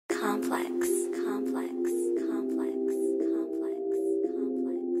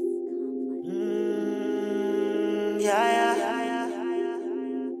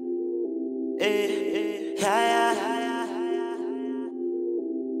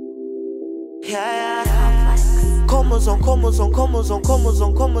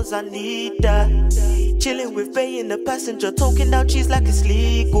Commas, I need that. Chilling with Bay in the passenger, talking down cheese like it's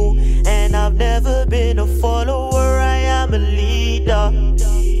legal. And I've never been a follower, I am a leader.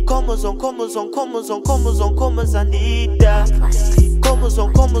 Commas, I need that.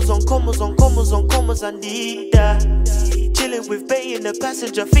 Commas, I need that. Chilling with Bay in the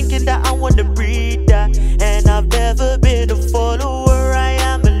passenger, thinking that I wanna breathe that. And I've never been a follower, I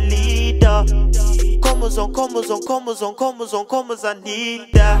am a leader. Commas, I need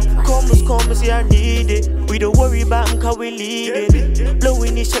that. Commas, yeah, I need it. We don't worry about them cause we leading.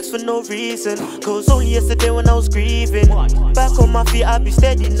 Blowing these checks for no reason. Cause only yesterday when I was grieving. Back on my feet, I'll be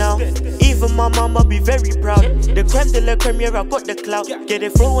steady now. Even my mama be very proud. The creme de la creme, yeah, I got the clout. Get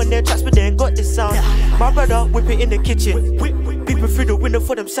it throwing their tracks, but they ain't got the sound. My brother whip it in the kitchen. Peeping through the window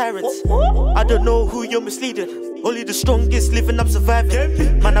for them sirens. I don't know who you're misleading. Only the strongest living, I'm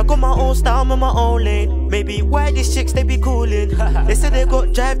surviving. Man, I got my own style, I'm in my own lane. Maybe why these chicks, they be cooling. They say they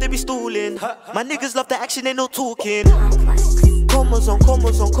got drive, they be stooling. My niggas love the action, they no talking. Commas,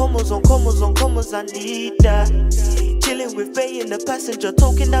 I need that. Chilling with Bay in the passenger,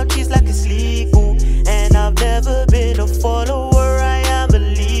 talking down cheese like it's legal. And I've never been a follower, I am a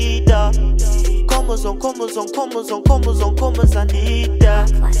leader. Commas, I need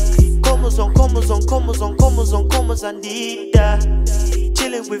that. Commas, I need that.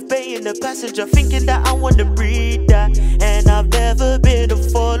 Chilling with Bay in the passenger, thinking that I wanna breathe that. And I've never been a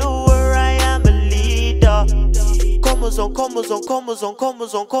follower, I am a leader.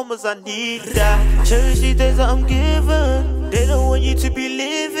 Commas, I need that. Cherish these days that I'm given. They don't want you to be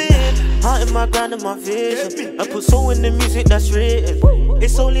living. Heart in my grind and my vision. I put soul in the music that's written.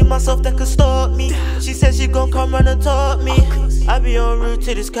 It's only myself that can stop me. She said she gon' come round and talk me. I be en route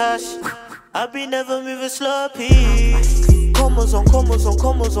to this cash. I be never moving sloppy. Commas,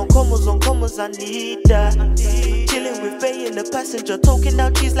 I need that. Chilling with Bay in the passenger, talking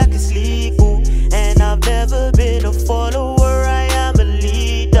down cheese like it's legal. And I've never been a follower, I am a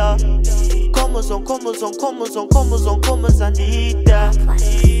leader. Commas, I need that.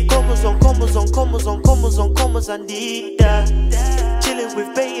 Commas, I need that. Chilling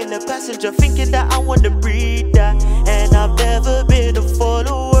with Bay in the passenger, thinking that I wanna breathe that. And I've never been a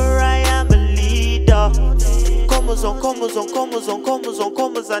follower, I am a leader. Commas,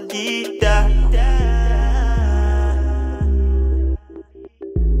 I need that.